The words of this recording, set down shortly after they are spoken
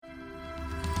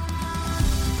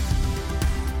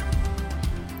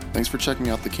Thanks for checking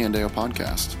out the Candeo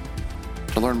podcast.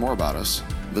 To learn more about us,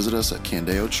 visit us at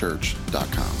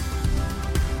candeochurch.com.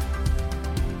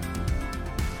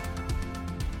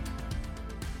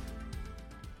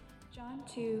 John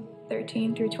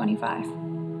 2:13 through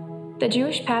 25. The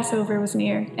Jewish Passover was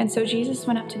near, and so Jesus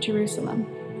went up to Jerusalem.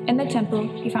 In the temple,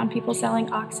 he found people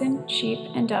selling oxen, sheep,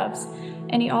 and doves,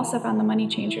 and he also found the money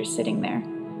changers sitting there.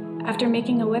 After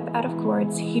making a whip out of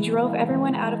cords, he drove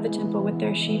everyone out of the temple with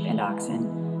their sheep and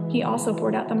oxen. He also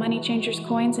poured out the money changers'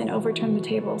 coins and overturned the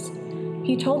tables.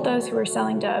 He told those who were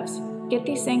selling doves, "Get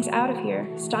these things out of here.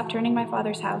 Stop turning my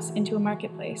Father's house into a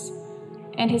marketplace."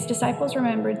 And his disciples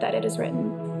remembered that it is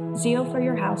written, "Zeal for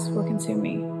your house will consume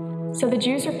me." So the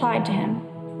Jews replied to him,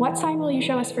 "What sign will you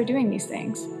show us for doing these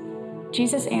things?"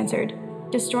 Jesus answered,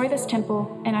 "Destroy this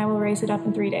temple, and I will raise it up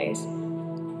in 3 days."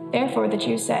 Therefore the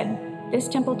Jews said, "This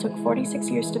temple took 46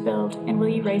 years to build, and will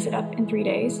you raise it up in 3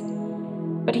 days?"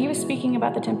 But he was speaking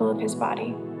about the temple of his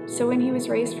body. So when he was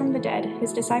raised from the dead,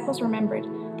 his disciples remembered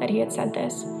that he had said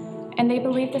this, and they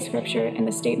believed the scripture and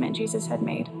the statement Jesus had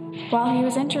made. While he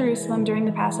was in Jerusalem during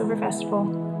the Passover festival,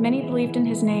 many believed in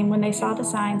his name when they saw the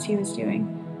signs he was doing.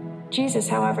 Jesus,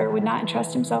 however, would not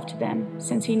entrust himself to them,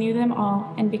 since he knew them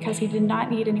all, and because he did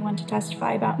not need anyone to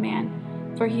testify about man,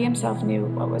 for he himself knew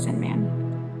what was in man.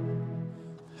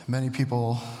 Many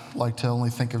people like to only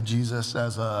think of Jesus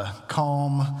as a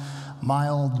calm,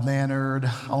 mild-mannered,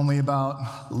 only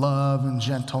about love and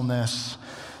gentleness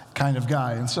kind of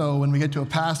guy. And so when we get to a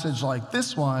passage like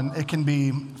this one, it can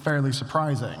be fairly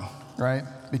surprising, right?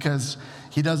 Because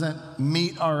he doesn't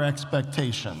meet our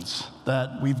expectations.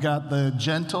 That we've got the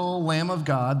gentle Lamb of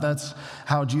God, that's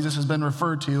how Jesus has been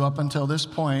referred to up until this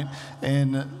point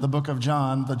in the book of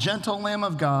John. The gentle Lamb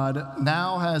of God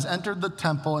now has entered the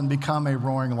temple and become a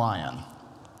roaring lion.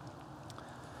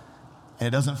 And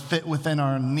it doesn't fit within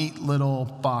our neat little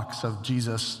box of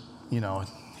Jesus,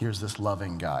 here's this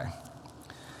loving guy.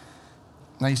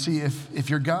 Now you see, if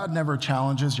your God never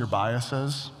challenges your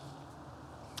biases,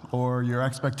 or your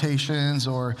expectations,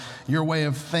 or your way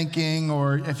of thinking,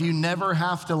 or if you never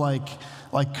have to like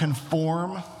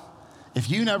conform, if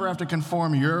you never have to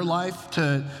conform your life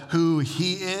to who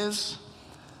he is,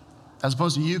 as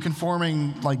opposed to you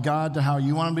conforming like God to how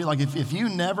you want to be, like if you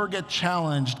never get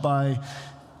challenged by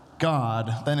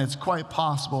God, then it's quite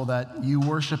possible that you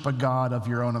worship a God of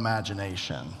your own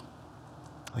imagination.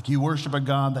 Like you worship a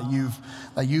God that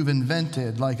you've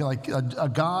invented, like a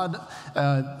God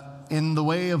in the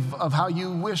way of how you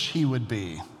wish he would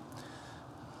be,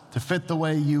 to fit the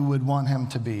way you would want him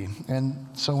to be. And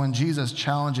so when Jesus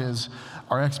challenges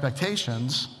our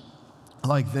expectations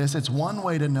like this, it's one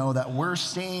way to know that we're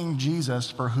seeing Jesus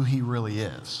for who he really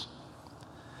is,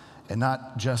 and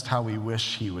not just how we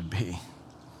wish he would be,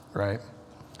 right?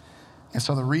 And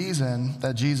so the reason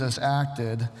that Jesus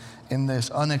acted in this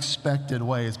unexpected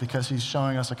way is because he's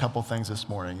showing us a couple things this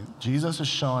morning. Jesus is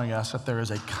showing us that there is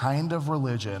a kind of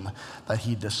religion that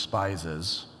he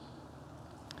despises,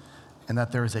 and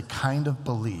that there is a kind of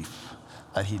belief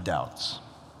that he doubts.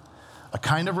 A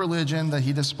kind of religion that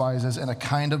he despises and a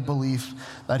kind of belief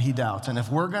that he doubts. And if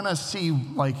we're gonna see,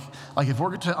 if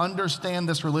we're to understand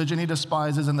this religion he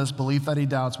despises and this belief that he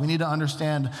doubts, we need to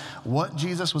understand what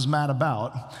Jesus was mad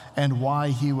about and why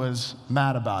he was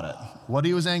mad about it. What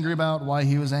he was angry about, why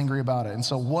he was angry about it. And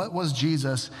so what was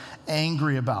Jesus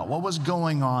angry about? What was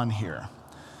going on here?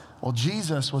 Well,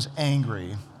 Jesus was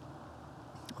angry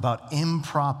about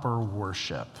improper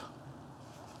worship.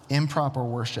 Improper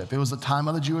worship. It was the time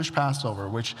of the Jewish Passover,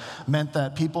 which meant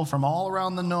that people from all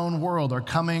around the known world are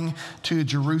coming to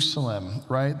Jerusalem,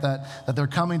 right? That they're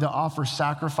coming to offer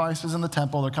sacrifices in the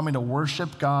temple. They're coming to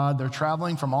worship God. They're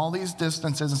traveling from all these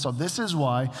distances. And so this is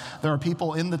why there are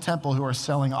people in the temple who are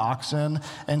selling oxen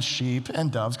and sheep and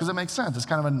doves, because it makes sense. It's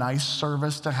kind of a nice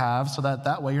service to have, so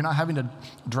that way you're not having to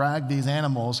drag these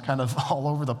animals kind of all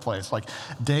over the place, like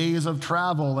days of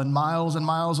travel and miles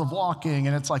of walking.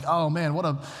 And it's like, oh man,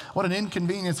 what an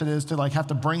inconvenience it is to have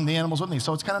to bring the animals with me.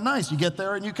 So it's kind of nice. You get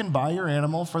there and you can buy your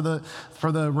animal for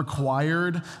the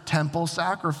required temple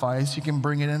sacrifice. You can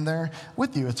bring it in there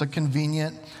with you. It's a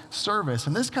convenient service.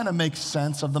 And this kind of makes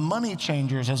sense of the money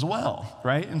changers as well,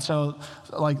 right? And so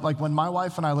like when my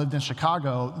wife and I lived in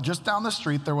Chicago, just down the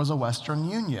street there was a Western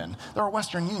Union. There are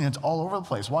Western Unions all over the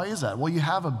place. Why is that? Well, you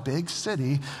have a big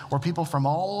city where people from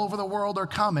all over the world are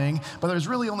coming, but there's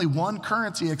really only one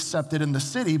currency accepted in the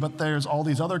city, but there's all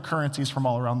these other currencies from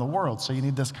all around the world. So you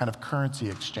need this kind of currency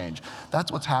exchange. That's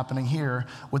what's happening here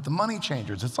with the money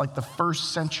changers. It's like the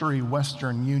first century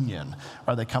Western Union.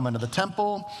 They come into the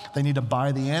temple, they need to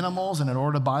buy the animals, and in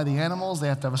order to buy the animals, they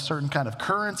have to have a certain kind of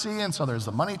currency, and so there's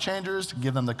the money changers to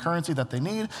give them the currency that they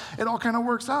need. It all kind of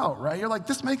works out, right? You're like,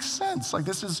 this makes sense. Like,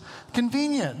 this is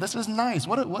convenient. This is nice.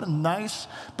 What a nice,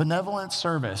 benevolent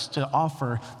service to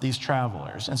offer these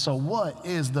travelers. And so what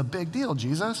is the big deal,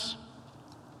 Jesus?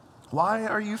 Why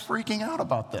are you freaking out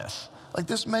about this? Like,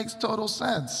 this makes total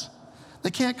sense.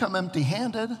 They can't come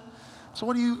empty-handed. So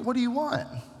what do you want?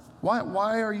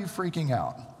 Why are you freaking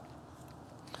out?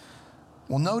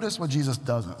 Well, notice what Jesus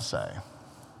doesn't say.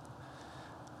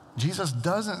 Jesus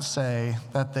doesn't say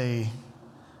that they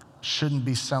shouldn't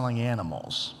be selling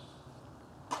animals.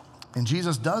 And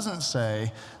Jesus doesn't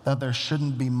say that there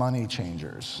shouldn't be money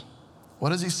changers. What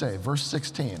does he say? Verse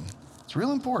 16. It's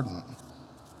real important.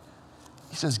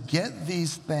 He says, get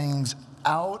these things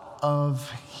out of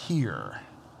here.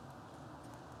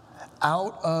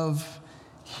 Out of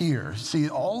here. See,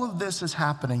 all of this is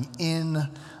happening in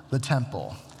the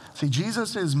temple. See,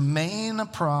 Jesus' main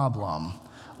problem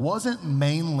wasn't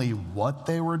mainly what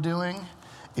they were doing,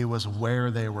 it was where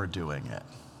they were doing it.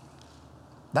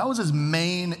 That was his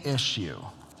main issue.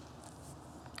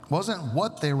 It wasn't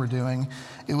what they were doing,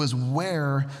 it was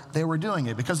where they were doing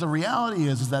it. Because the reality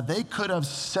is that they could have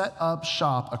set up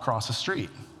shop across the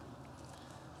street.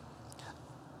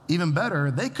 Even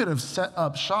better, they could have set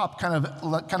up shop kind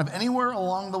of anywhere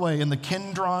along the way in the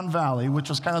Kidron Valley, which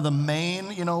was kind of the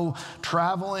main,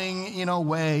 traveling,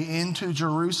 way into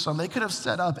Jerusalem. They could have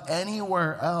set up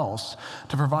anywhere else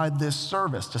to provide this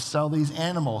service, to sell these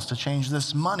animals, to change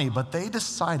this money, but they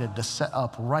decided to set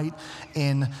up right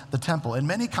in the temple. And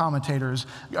many commentators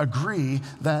agree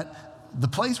that the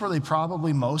place where they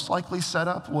probably most likely set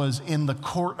up was in the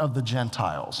court of the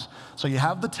Gentiles. So you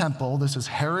have the temple, this is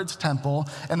Herod's temple,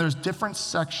 and there's different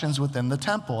sections within the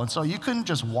temple. And so you couldn't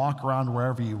just walk around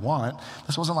wherever you want.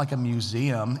 This wasn't like a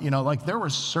museum, there were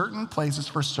certain places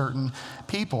for certain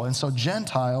people. And so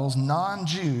Gentiles,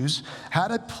 non-Jews,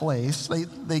 had a place.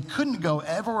 They couldn't go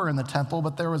everywhere in the temple,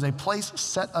 but there was a place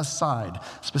set aside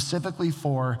specifically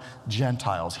for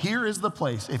Gentiles. Here is the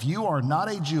place. If you are not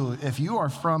a Jew, if you are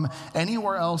from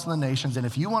anywhere else in the nations, and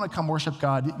if you want to come worship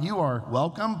God, you are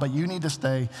welcome, but you need to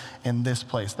stay in this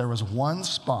place. There was one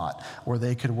spot where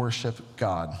they could worship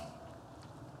God.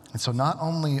 And so not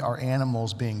only are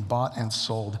animals being bought and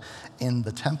sold in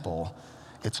the temple,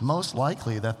 it's most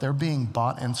likely that they're being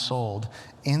bought and sold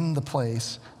in the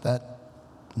place that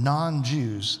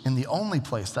non-Jews, in the only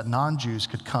place that non-Jews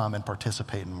could come and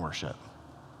participate in worship.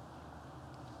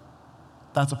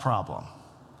 That's a problem.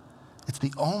 It's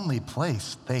the only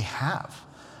place they have.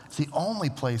 It's the only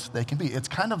place they can be. It's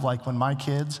kind of like when my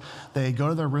kids, they go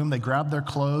to their room, they grab their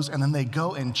clothes, and then they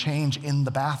go and change in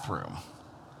the bathroom.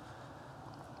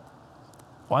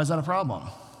 Why is that a problem?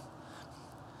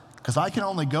 Because I can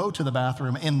only go to the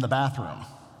bathroom in the bathroom.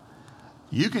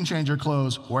 You can change your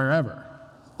clothes wherever,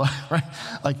 right?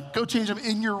 Like, go change them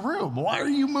in your room. Why are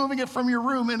you moving it from your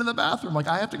room into the bathroom? Like,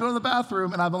 I have to go to the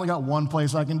bathroom, and I've only got one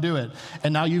place I can do it,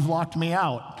 and now you've locked me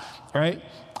out, right?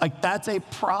 Like, that's a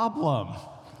problem.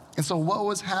 And so what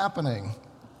was happening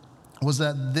was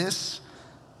that this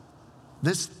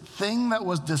thing that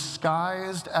was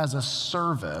disguised as a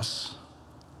service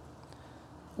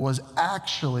was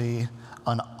actually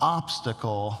an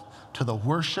obstacle to the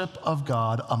worship of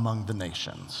God among the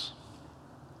nations.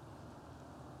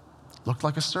 Looked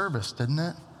like a service, didn't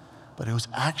it? But it was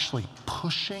actually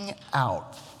pushing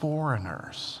out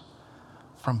foreigners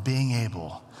from being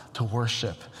able to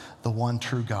worship the one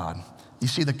true God. You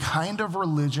see, the kind of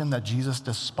religion that Jesus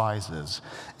despises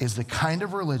is the kind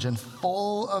of religion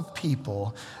full of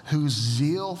people whose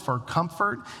zeal for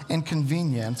comfort and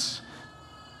convenience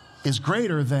is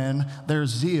greater than their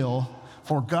zeal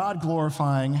for God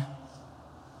glorifying,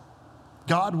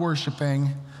 God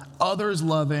worshiping, others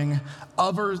loving,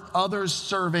 others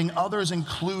serving, others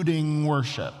including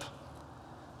worship.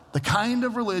 The kind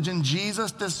of religion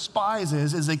Jesus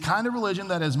despises is a kind of religion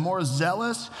that is more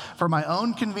zealous for my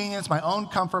own convenience, my own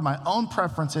comfort, my own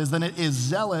preferences than it is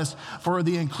zealous for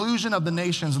the inclusion of the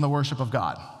nations in the worship of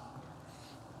God.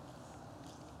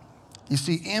 You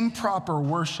see, improper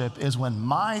worship is when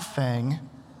my thing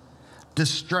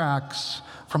distracts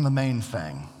from the main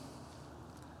thing.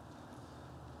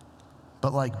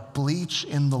 But like bleach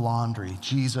in the laundry,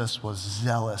 Jesus was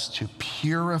zealous to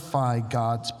purify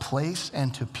God's place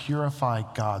and to purify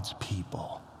God's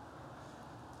people.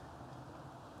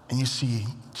 And you see,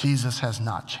 Jesus has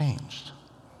not changed.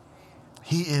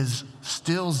 He is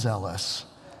still zealous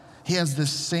He has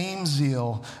this same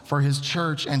zeal for his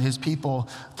church and his people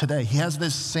today. He has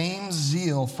this same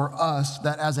zeal for us,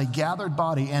 that as a gathered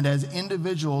body and as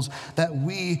individuals, that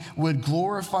we would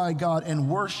glorify God and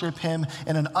worship him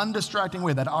in an undistracting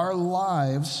way, that our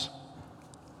lives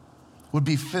would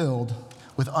be filled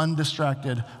with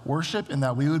undistracted worship, and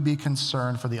that we would be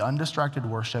concerned for the undistracted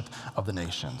worship of the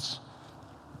nations.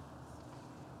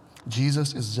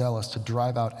 Jesus is zealous to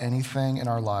drive out anything in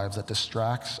our lives that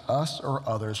distracts us or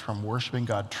others from worshiping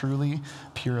God truly,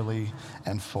 purely,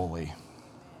 and fully.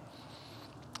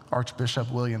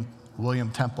 Archbishop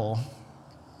William Temple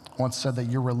once said that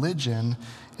your religion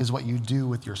is what you do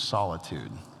with your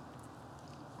solitude.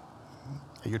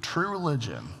 Your true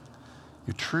religion,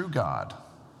 your true God,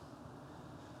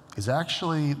 is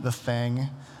actually the thing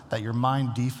that your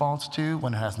mind defaults to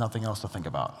when it has nothing else to think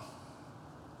about.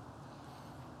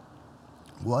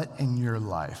 What in your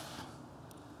life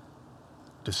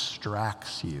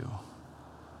distracts you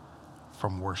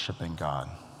from worshiping God?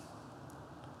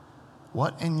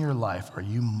 What in your life are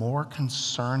you more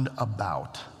concerned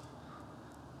about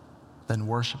than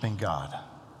worshiping God?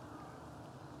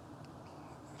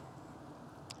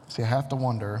 See, I have to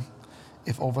wonder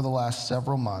if over the last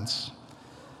several months,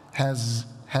 has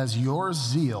your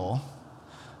zeal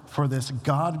for this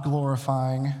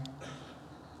God-glorifying,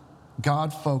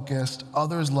 God-focused,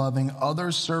 others-loving,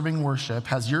 others-serving worship,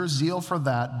 has your zeal for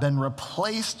that been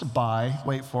replaced by,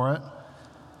 wait for it,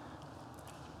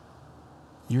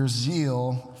 your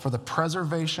zeal for the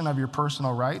preservation of your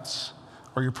personal rights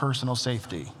or your personal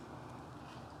safety?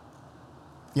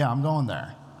 Yeah, I'm going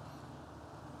there.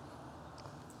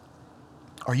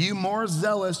 Are you more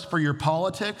zealous for your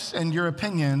politics and your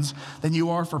opinions than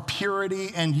you are for purity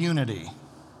and unity?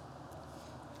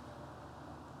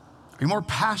 Are you more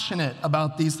passionate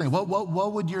about these things? What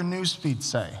would your newsfeed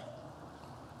say?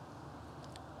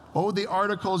 What would the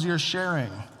articles you're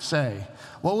sharing say?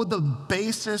 What would the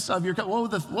basis of your,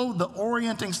 what would the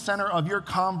orienting center of your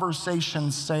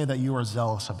conversation say that you are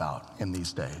zealous about in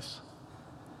these days?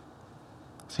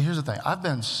 See, here's the thing. I've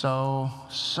been so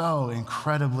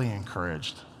incredibly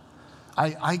encouraged.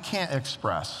 I can't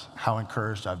express how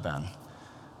encouraged I've been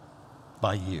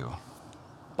by you,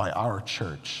 by our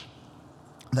church.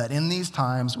 That in these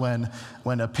times when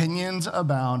opinions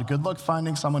abound, good luck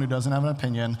finding someone who doesn't have an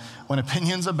opinion, when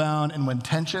opinions abound and when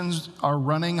tensions are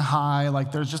running high,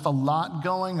 like there's just a lot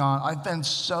going on, I've been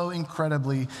so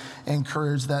incredibly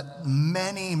encouraged that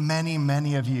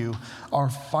many of you are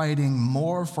fighting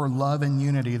more for love and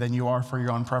unity than you are for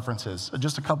your own preferences.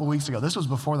 Just a couple weeks ago, this was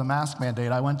before the mask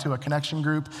mandate, I went to a connection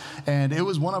group, and it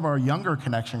was one of our younger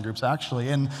connection groups actually,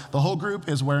 and the whole group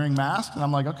is wearing masks, and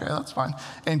I'm like, okay, that's fine.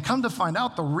 And come to find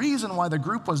out, the reason why the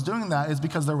group was doing that is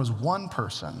because there was one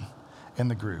person in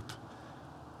the group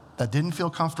that didn't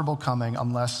feel comfortable coming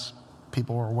unless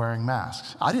people were wearing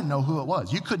masks. I didn't know who it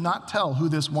was. You could not tell who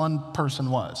this one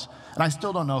person was, and I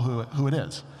still don't know who it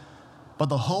is. But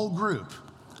the whole group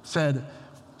said,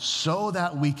 so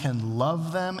that we can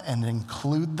love them and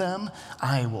include them,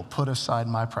 I will put aside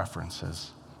my preferences.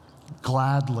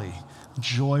 Gladly,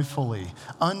 joyfully,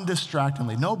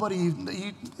 undistractedly.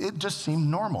 It just seemed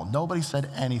normal. Nobody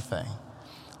said anything.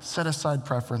 Set aside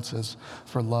preferences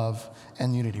for love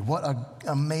and unity. What an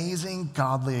amazing,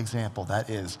 godly example that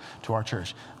is to our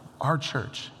church. Our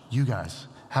church, you guys,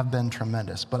 have been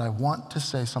tremendous, but I want to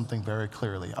say something very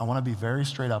clearly. I want to be very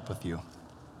straight up with you.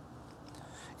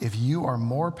 If you are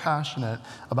more passionate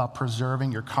about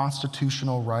preserving your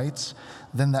constitutional rights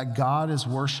than that God is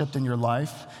worshiped in your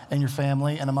life and your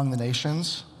family and among the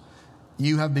nations,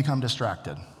 you have become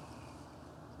distracted.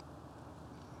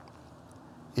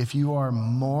 If you are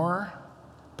more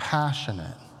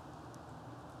passionate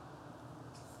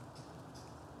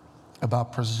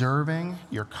about preserving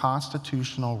your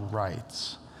constitutional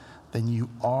rights than you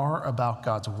are about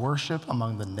God's worship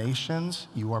among the nations,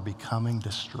 you are becoming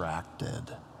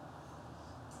distracted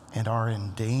and are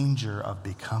in danger of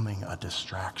becoming a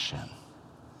distraction.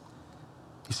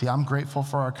 You see, I'm grateful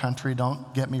for our country,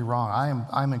 don't get me wrong.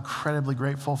 I'm incredibly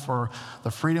grateful for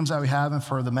the freedoms that we have and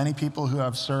for the many people who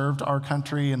have served our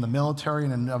country in the military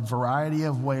and in a variety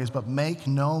of ways, but make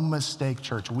no mistake,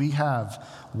 church, we have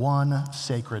one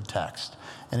sacred text,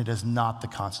 and it is not the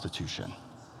Constitution.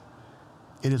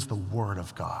 It is the Word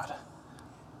of God.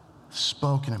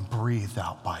 spoken and breathed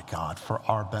out by God for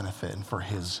our benefit and for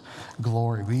his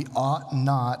glory. We ought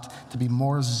not to be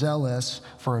more zealous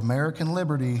for American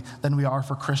liberty than we are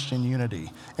for Christian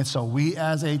unity. And so we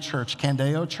as a church,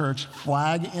 Candeo Church,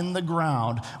 flag in the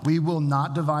ground, we will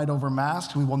not divide over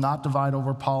masks, we will not divide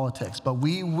over politics, but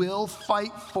we will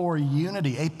fight for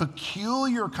unity, a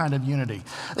peculiar kind of unity.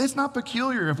 It's not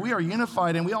peculiar if we are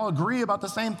unified and we all agree about the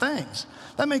same things.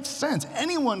 That makes sense.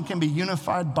 Anyone can be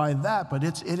unified by that, but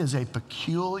it is a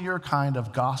peculiar kind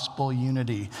of gospel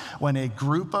unity when a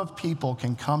group of people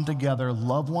can come together,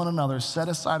 love one another, set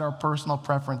aside our personal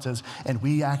preferences, and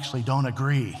we actually don't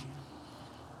agree.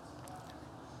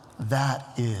 That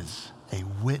is a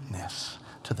witness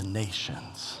to the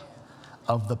nations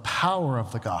of the power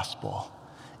of the gospel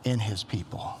in his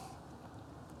people.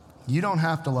 You don't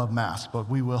have to love masks, but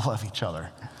we will love each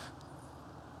other.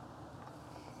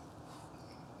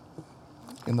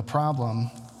 And the problem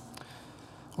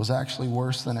was actually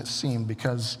worse than it seemed,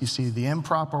 because you see, the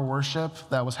improper worship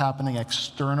that was happening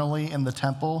externally in the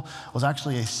temple was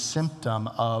actually a symptom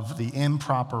of the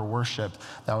improper worship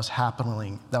that was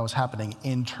happening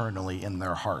internally in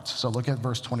their hearts. So look at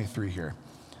verse 23 here.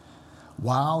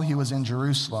 While he was in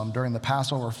Jerusalem during the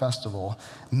Passover festival,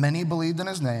 many believed in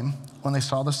his name when they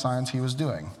saw the signs he was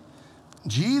doing.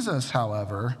 Jesus,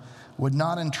 however, would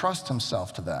not entrust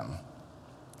himself to them,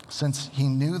 since he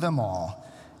knew them all,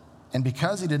 and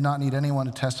because he did not need anyone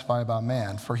to testify about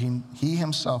man, for he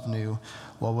himself knew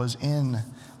what was in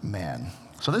man.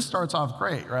 So this starts off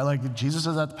great, right? Like, Jesus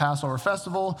is at the Passover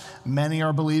festival. Many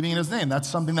are believing in his name. That's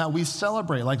something that we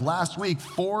celebrate. Like last week,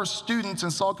 4 students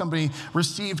in Salt Company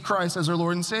received Christ as their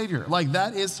Lord and Savior. Like,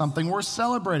 that is something we're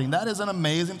celebrating. That is an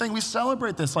amazing thing. We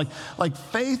celebrate this, like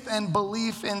faith and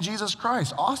belief in Jesus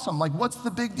Christ. Awesome. Like, what's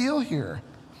the big deal here?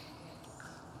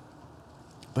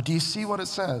 But do you see what it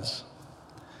says?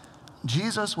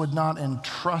 Jesus would not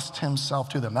entrust himself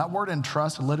to them. That word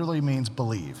entrust literally means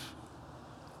believe.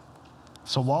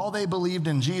 So while they believed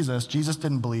in Jesus, Jesus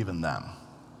didn't believe in them.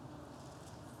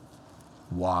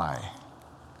 Why?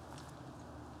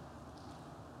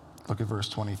 Look at verse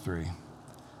 23.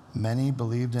 Many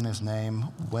believed in his name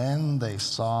when they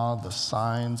saw the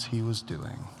signs he was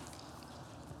doing.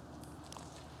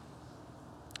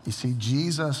 You see,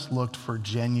 Jesus looked for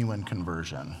genuine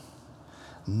conversion,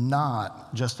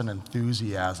 not just an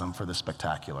enthusiasm for the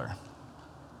spectacular.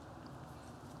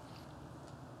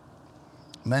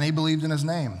 Many believed in his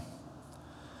name,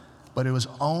 but it was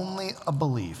only a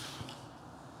belief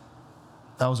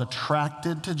that was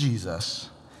attracted to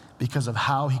Jesus because of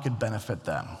how he could benefit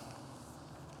them.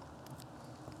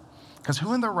 Because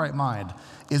who in their right mind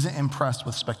isn't impressed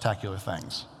with spectacular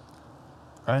things?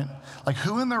 Right? Like,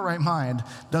 who in their right mind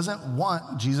doesn't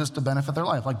want Jesus to benefit their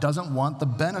life? Like, doesn't want the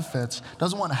benefits,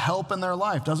 doesn't want help in their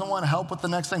life, doesn't want help with the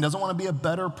next thing, doesn't want to be a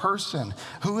better person?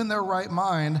 Who in their right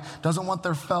mind doesn't want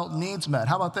their felt needs met?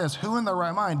 How about this? Who in their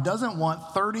right mind doesn't want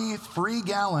 30 free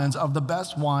gallons of the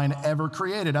best wine ever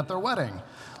created at their wedding?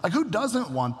 Like, who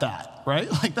doesn't want that,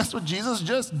 right? Like, that's what Jesus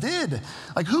just did.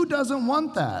 Like, who doesn't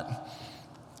want that?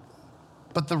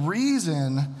 But the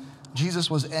reason Jesus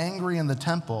was angry in the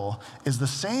temple is the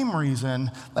same reason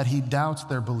that he doubts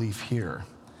their belief here.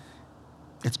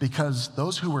 It's because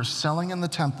those who were selling in the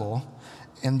temple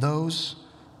and those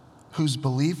whose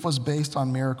belief was based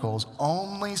on miracles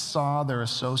only saw their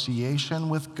association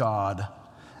with God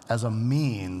as a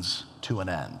means to an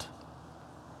end.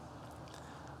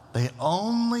 They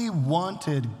only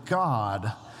wanted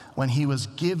God when he was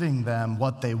giving them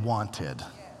what they wanted.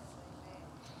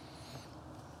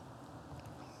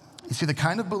 You see, the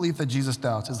kind of belief that Jesus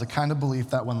doubts is the kind of belief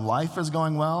that when life is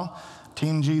going well,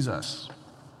 Team Jesus.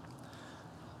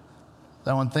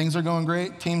 That when things are going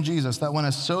great, Team Jesus. That when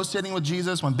associating with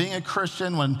Jesus, when being a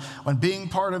Christian, when being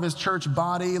part of his church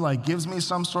body, like, gives me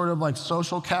some sort of like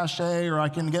social cachet, or I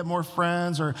can get more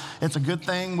friends, or it's a good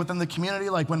thing within the community.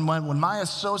 Like when my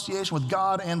association with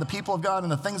God and the people of God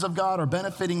and the things of God are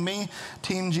benefiting me,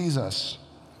 Team Jesus.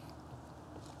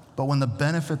 But when the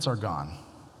benefits are gone,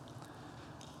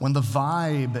 when the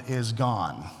vibe is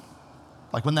gone,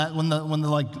 like when the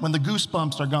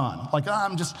goosebumps are gone, like,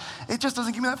 it just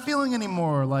doesn't give me that feeling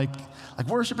anymore. Like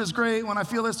worship is great when I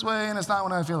feel this way, and it's not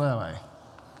when I feel that way.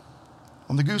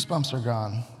 When the goosebumps are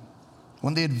gone,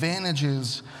 when the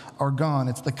advantages are gone,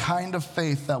 it's the kind of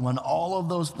faith that when all of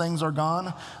those things are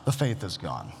gone, the faith is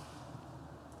gone.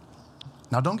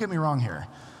 Now, don't get me wrong here.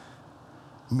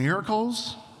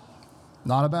 Miracles,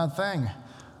 not a bad thing.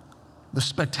 The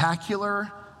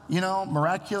spectacular,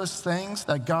 miraculous things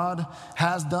that God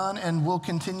has done and will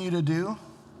continue to do,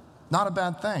 Not a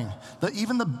bad thing.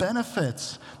 Even the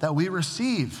benefits that we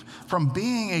receive from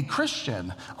being a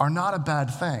Christian are not a bad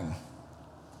thing.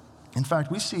 In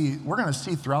fact, we're going to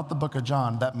see throughout the book of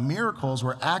John that miracles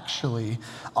were actually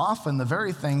often the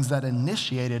very things that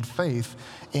initiated faith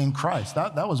in Christ.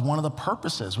 That was one of the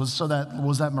purposes, was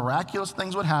that miraculous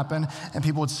things would happen and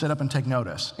people would sit up and take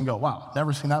notice and go, wow,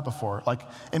 never seen that before,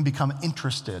 and become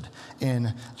interested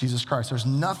in Jesus Christ. There's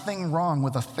nothing wrong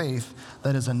with a faith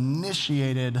that is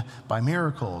initiated by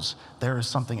miracles. There is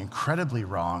something incredibly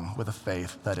wrong with a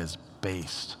faith that is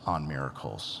based on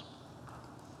miracles.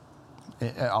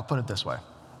 I'll put it this way.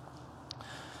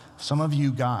 Some of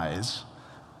you guys,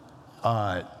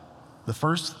 the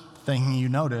first thing you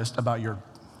noticed about your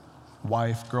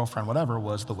wife, girlfriend, whatever,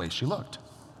 was the way she looked.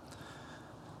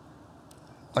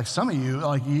 Like some of you,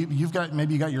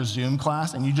 maybe you got your Zoom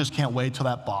class and you just can't wait till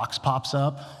that box pops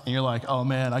up and you're like, oh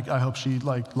man, I hope she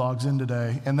logs in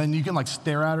today. And then you can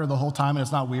stare at her the whole time and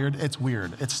it's not weird. It's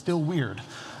weird. It's still weird.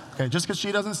 Okay, just because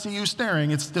she doesn't see you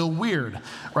staring, it's still weird,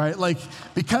 right?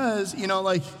 Because,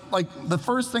 the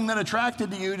first thing that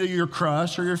attracted you to your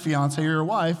crush or your fiance or your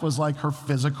wife was her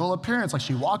physical appearance.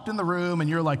 She walked in the room and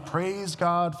you're like, praise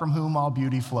God from whom all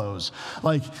beauty flows.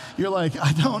 You're like,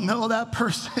 I don't know that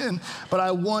person, but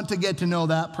I want to get to know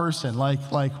that person.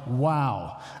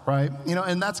 Wow, right?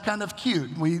 And that's kind of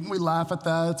cute. We laugh at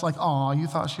that. It's oh, you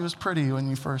thought she was pretty when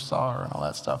you first saw her and all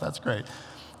that stuff. That's great.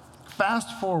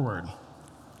 Fast forward.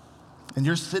 And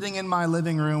you're sitting in my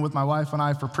living room with my wife and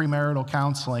I for premarital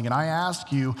counseling, and I ask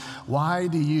you, why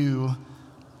do you,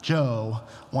 Joe,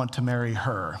 want to marry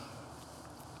her?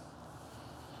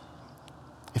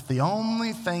 If the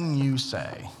only thing you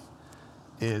say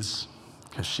is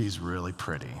because she's really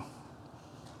pretty,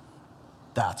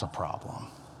 that's a problem.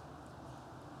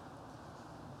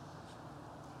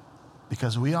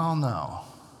 Because we all know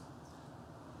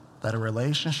that a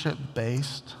relationship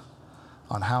based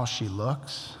on how she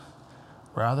looks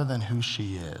rather than who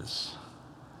she is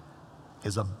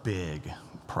a big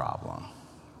problem.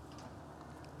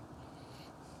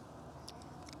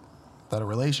 That a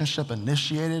relationship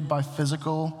initiated by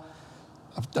physical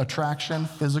attraction,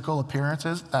 physical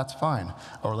appearances, that's fine.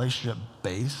 A relationship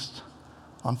based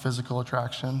on physical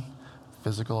attraction,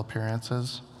 physical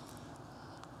appearances,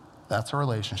 that's a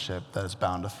relationship that is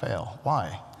bound to fail.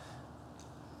 Why?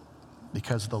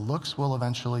 Because the looks will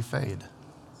eventually fade.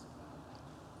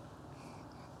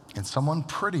 And someone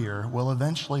prettier will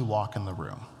eventually walk in the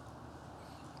room.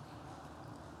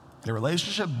 A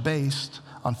relationship based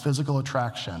on physical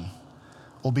attraction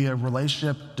will be a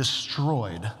relationship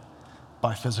destroyed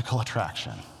by physical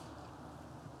attraction.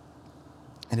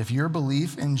 And if your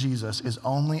belief in Jesus is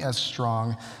only as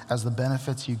strong as the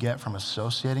benefits you get from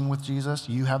associating with Jesus,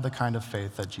 you have the kind of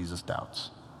faith that Jesus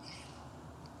doubts.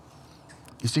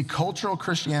 You see, cultural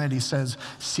Christianity says,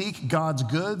 seek God's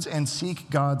goods and seek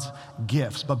God's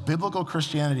gifts. But biblical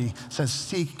Christianity says,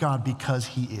 seek God because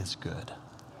he is good.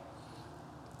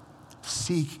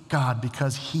 Seek God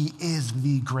because he is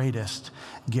the greatest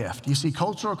gift. You see,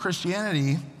 cultural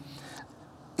Christianity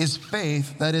is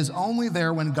faith that is only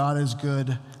there when God is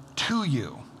good to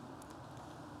you.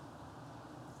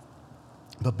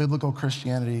 But biblical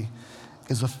Christianity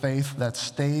is a faith that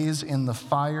stays in the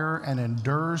fire and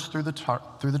endures through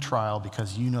the trial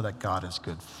because you know that God is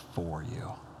good for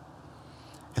you.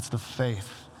 It's the faith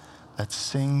that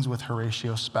sings with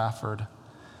Horatio Spafford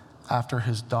after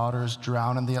his daughters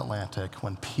drown in the Atlantic,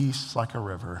 when peace like a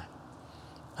river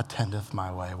attendeth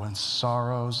my way, when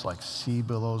sorrows like sea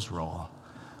billows roll.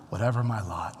 Whatever my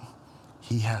lot,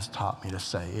 he has taught me to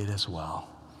say, it is well.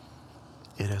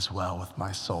 It is well with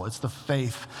my soul. It's the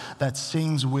faith that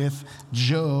sings with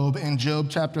Job in Job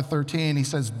chapter 13. He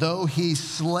says, though he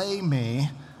slay me,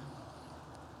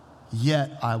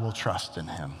 yet I will trust in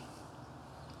him.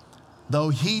 Though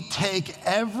he take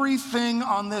everything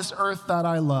on this earth that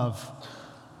I love,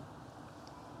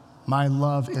 my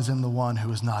love is in the one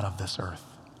who is not of this earth.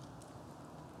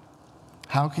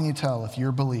 How can you tell if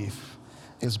your belief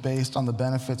is based on the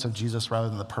benefits of Jesus rather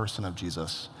than the person of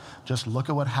Jesus? Just look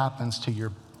at what happens to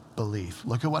your belief.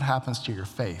 Look at what happens to your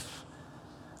faith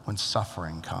when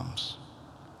suffering comes,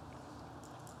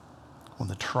 when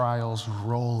the trials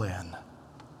roll in.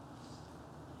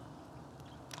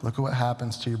 Look at what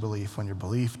happens to your belief when your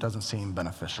belief doesn't seem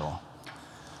beneficial.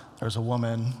 There's a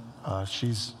woman,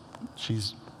 she's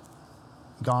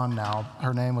gone now.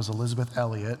 Her name was Elizabeth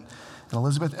Elliot. And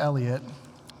Elizabeth Elliot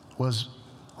was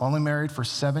only married for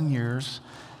 7 years,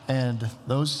 and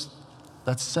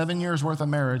that 7 years worth of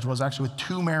marriage was actually with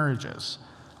 2 marriages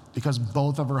because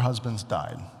both of her husbands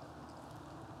died.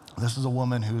 This is a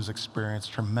woman who's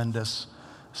experienced tremendous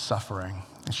suffering.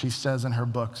 And she says in her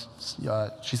book,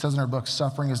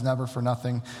 suffering is never for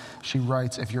nothing. She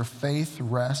writes, if your faith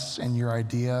rests in your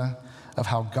idea of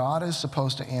how God is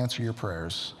supposed to answer your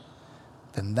prayers,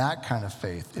 then that kind of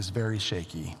faith is very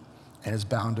shaky and is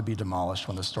bound to be demolished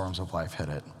when the storms of life hit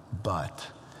it. But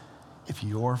if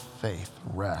your faith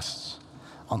rests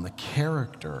on the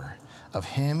character of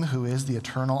him who is the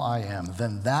eternal I am,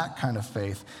 then that kind of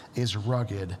faith is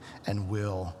rugged and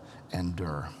will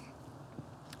endure.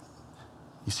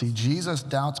 You see, Jesus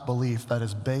doubts belief that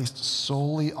is based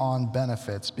solely on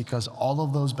benefits, because all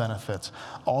of those benefits,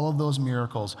 all of those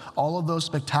miracles, all of those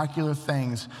spectacular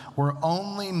things were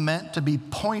only meant to be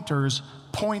pointers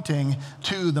pointing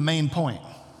to the main point.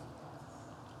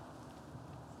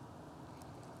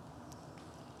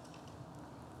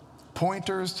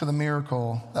 Pointers to the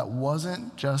miracle that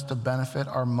wasn't just to benefit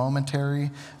our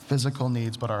momentary physical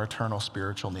needs, but our eternal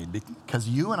spiritual need. Because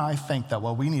you and I think that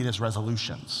what we need is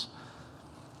resolutions.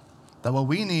 That what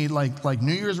we need, like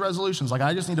New Year's resolutions, like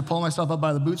I just need to pull myself up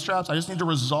by the bootstraps. I just need to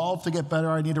resolve to get better.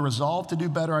 I need to resolve to do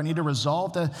better. I need to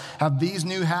resolve to have these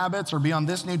new habits or be on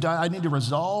this new diet. I need to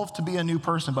resolve to be a new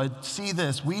person. But see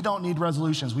this, we don't need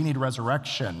resolutions. We need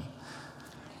resurrection.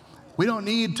 We don't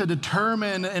need to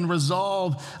determine and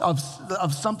resolve of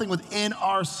something within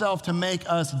ourselves to make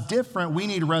us different. We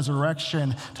need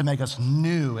resurrection to make us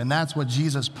new. And that's what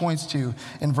Jesus points to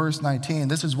in verse 19.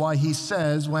 This is why he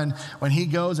says when he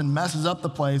goes and messes up the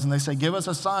place and they say, give us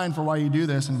a sign for why you do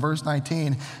this. In verse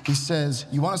 19, he says,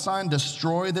 you want a sign?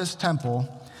 Destroy this temple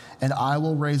and I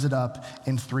will raise it up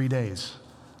in 3 days.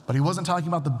 But he wasn't talking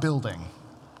about the building.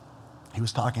 He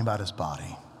was talking about his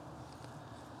body.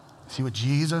 See, what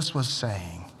Jesus was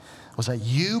saying was that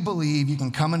you believe you can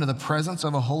come into the presence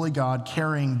of a holy God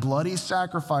carrying bloody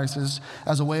sacrifices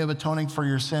as a way of atoning for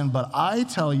your sin, but I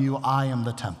tell you, I am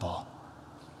the temple.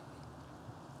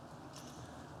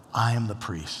 I am the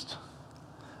priest.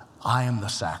 I am the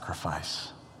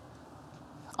sacrifice.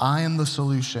 I am the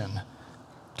solution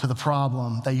to the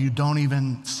problem that you don't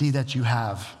even see that you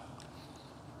have.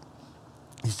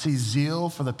 You see, zeal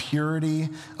for the purity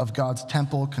of God's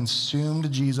temple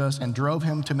consumed Jesus and drove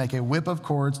him to make a whip of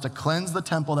cords to cleanse the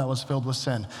temple that was filled with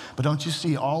sin. But don't you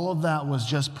see, all of that was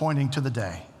just pointing to the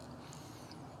day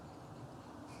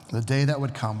that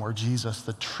would come where Jesus,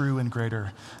 the true and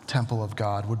greater temple of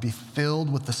God, would be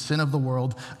filled with the sin of the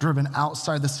world, driven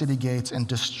outside the city gates, and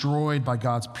destroyed by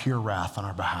God's pure wrath on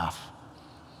our behalf.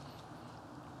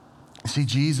 You see,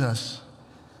 Jesus,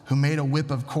 who made a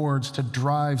whip of cords to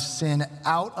drive sin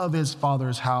out of his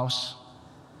Father's house,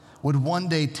 would one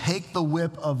day take the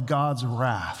whip of God's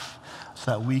wrath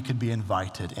so that we could be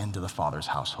invited into the Father's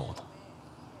household.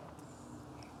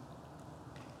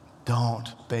 Don't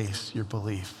base your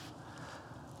belief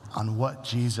on what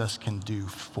Jesus can do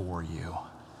for you.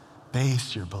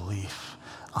 Base your belief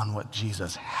on what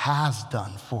Jesus has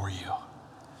done for you.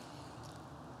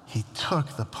 He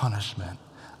took the punishment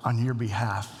on your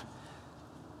behalf.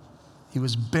 He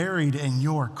was buried in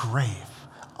your grave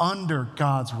under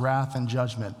God's wrath and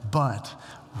judgment, but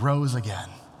rose again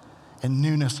in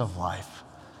newness of life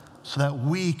so that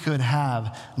we could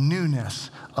have newness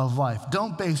of life.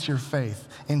 Don't base your faith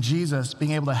in Jesus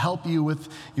being able to help you with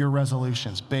your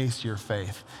resolutions. Base your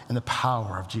faith in the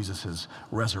power of Jesus'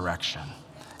 resurrection.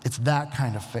 It's that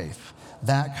kind of faith,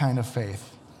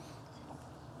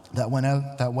 that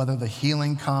whether the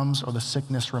healing comes or the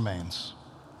sickness remains,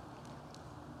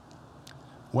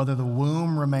 whether the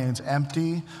womb remains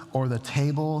empty or the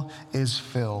table is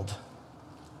filled,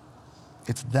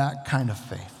 it's that kind of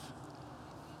faith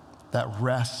that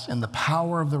rests in the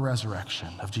power of the resurrection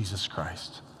of Jesus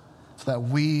Christ, so that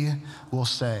we will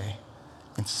say,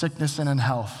 in sickness and in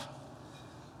health,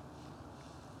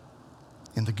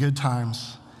 in the good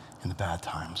times, in the bad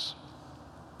times,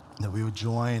 that we would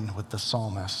join with the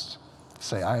psalmist,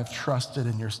 say, I have trusted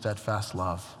in your steadfast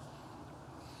love.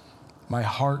 My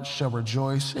heart shall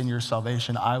rejoice in your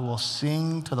salvation. I will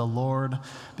sing to the Lord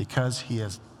because he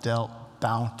has dealt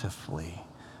bountifully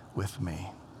with me.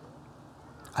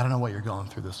 I don't know what you're going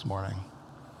through this morning,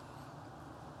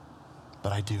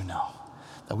 but I do know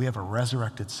that we have a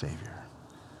resurrected Savior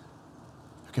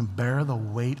who can bear the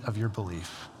weight of your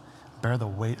belief, bear the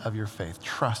weight of your faith.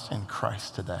 Trust in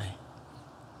Christ today.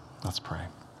 Let's pray.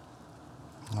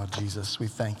 Lord Jesus, we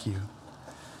thank you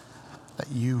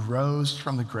that you rose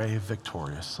from the grave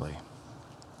victoriously.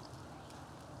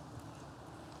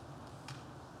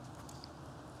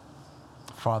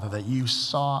 Father, that you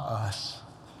saw us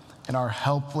in our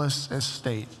helpless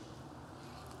estate,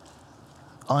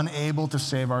 unable to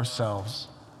save ourselves,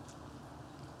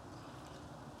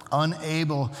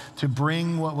 unable to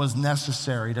bring what was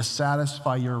necessary to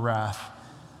satisfy your wrath,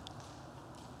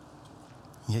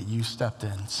 Yet you stepped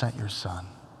in, sent your son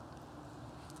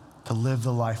to live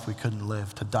the life we couldn't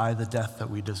live, to die the death that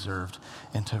we deserved,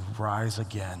 and to rise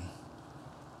again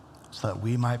so that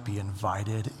we might be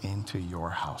invited into your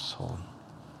household.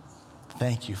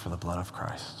 Thank you for the blood of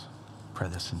Christ. Pray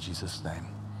this in Jesus' name.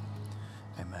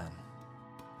 Amen.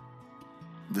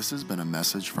 This has been a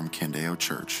message from Candeo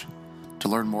Church. To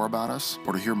learn more about us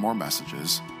or to hear more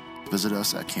messages, visit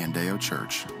us at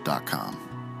candeochurch.com.